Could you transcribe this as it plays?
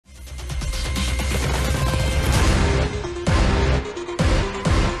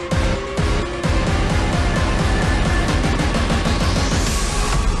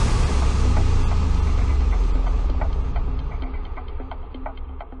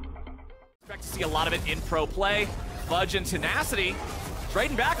see a lot of it in pro play. Fudge and Tenacity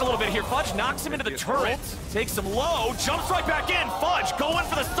trading back a little bit here. Fudge knocks him into the turret, takes him low, jumps right back in. Fudge going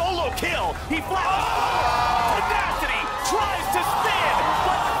for the solo kill. He flashes. Tenacity tries to spin,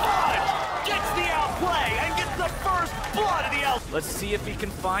 but Fudge gets the outplay and gets the first blood of the L. Let's see if he can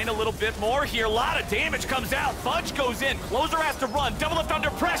find a little bit more here. A lot of damage comes out. Fudge goes in. Closer has to run. Double lift under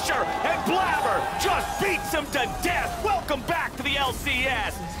pressure, and Blabber just beats him to death. Welcome back to the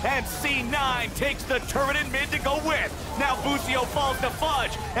LCS. And C9 takes the turret in mid to go with. Now Busio falls to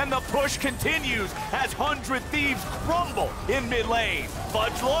Fudge, and the push continues as 100 Thieves crumble in mid lane.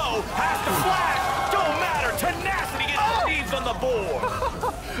 Fudge low, has to flash. Don't matter. Tenacity gets Thieves on the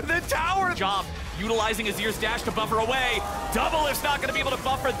board. The tower Job utilizing his ears dash to buffer away. Double Lift's not going to be able to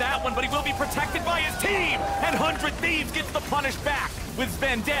buffer that one, but he will be protected by his team. And 100 Thieves gets the punish back. With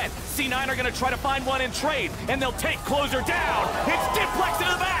Sven dead, C9 are going to try to find one in trade, and they'll take Closer down. It's Diplex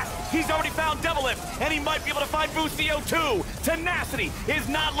into the back. He's already found Double Lift, and he might be able to find Busio too. Tenacity is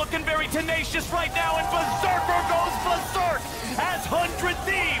not looking very tenacious right now, and Berserker goes berserk as 100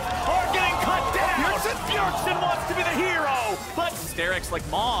 Thieves are getting cut down. Bjergsen wants to be the hero, but Sterix like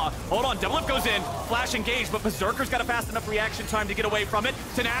Maw. Hold on, Double Lift goes in, flash engaged, but Berserker's got a fast enough reaction time to get away from it.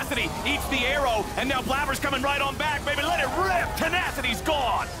 Tenacity eats the arrow, and now Blabber's coming right on back, baby. Let it rip. Tenacity's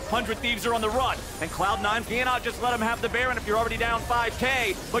gone. 100 Thieves are on the run, and Cloud9 cannot just let him have the Baron if you're already down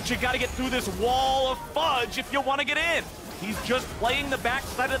 5K, but you got to get through this wall of Fudge if you want to get in. He's just playing the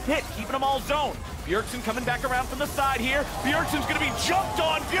backside of the pit, keeping them all zoned. Bjergsen coming back around from the side here. Bjergsen's going to be jumped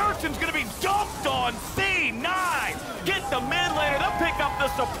on. Bjergsen's going to be dumped on. C9 get the mid laner. They'll pick up the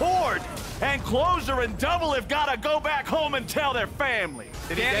support. And Closer and Double Lift got to go back home and tell their family.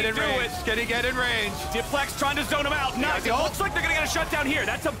 Can he get in range? Can he get in range? Diplex trying to zone him out. Nice. It looks like they're going to get a shutdown here.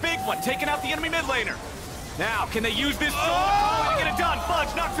 That's a big one, taking out the enemy mid laner. Now, can they use this to get it done?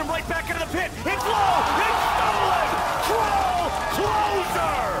 Fudge knocks him right back into the pit. It's low! It's stolen! Troll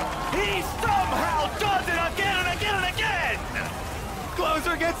Closer! He somehow does it again and again and again!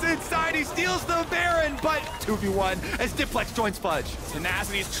 Closer gets inside, he steals the Baron, but 2v1 as Diplex joins Fudge.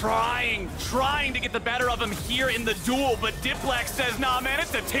 Tenacity's trying to get the better of him here in the duel, but Diplex says, nah, man,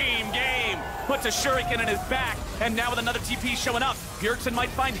 it's a team game. Puts a shuriken in his back, and now with another TP showing up, Bjergsen might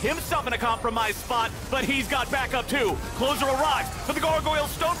find himself in a compromised spot, but he's got backup too. Closer arrives, but the Gargoyle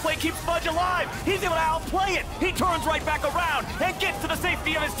Stoneplate keeps Fudge alive. He's able to outplay it. He turns right back around and gets to the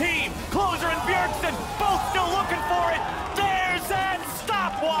safety of his team. Closer and Bjergsen both still looking for it. There's that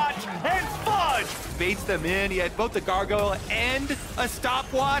stopwatch, and Fudge Baits them in. He had both the Gargoyle and a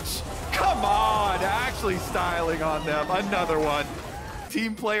stopwatch. Come on, actually styling on them. Another one.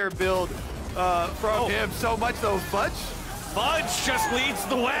 Team player build from him. So much though, Fudge just leads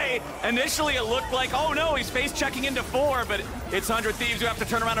the way. Initially it looked like, oh no, he's face checking into 4, but it's 100 Thieves who have to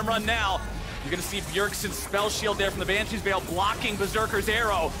turn around and run now. You're going to see Bjergsen's spell shield there from the Banshee's Veil blocking Berserker's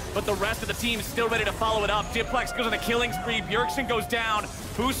arrow, but the rest of the team is still ready to follow it up. Diplex goes on a killing spree. Bjergsen goes down.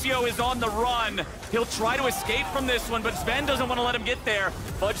 Busio is on the run. He'll try to escape from this one, but Sven doesn't want to let him get there.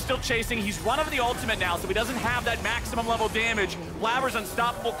 Fudge still chasing. He's run over the ultimate now, so he doesn't have that maximum level damage. Blabber's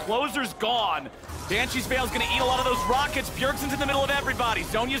unstoppable. Closer's gone. Banshee's Veil's gonna eat a lot of those rockets. Bjergsen's in the middle of everybody.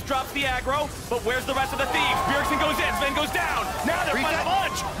 Zonia's drops the aggro, but where's the rest of the Thieves? Bjergsen goes in, Sven goes down. Now they're fighting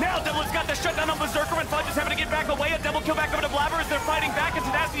Fudge. Now Devil's got the shutdown on Berserker, and Fudge is having to get back away. A double kill back over to Blabber as they're fighting back, and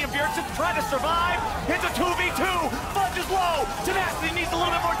Tenacity and Bjergsen try to survive. It's a 2v2. Fudge is low. Tenacity needs a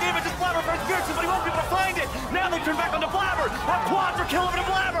little bit more damage as Blabber finds Bjergsen, but he won't be able to find it. Now they turn back onto Blabber. A quadra kill over to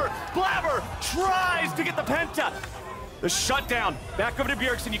Blabber. Blabber tries to get the penta. The shutdown, back over to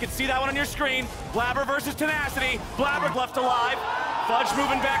Bjergsen. You can see that one on your screen. Blabber versus Tenacity. Blabber left alive. Fudge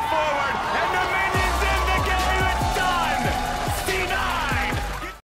moving back forward. And the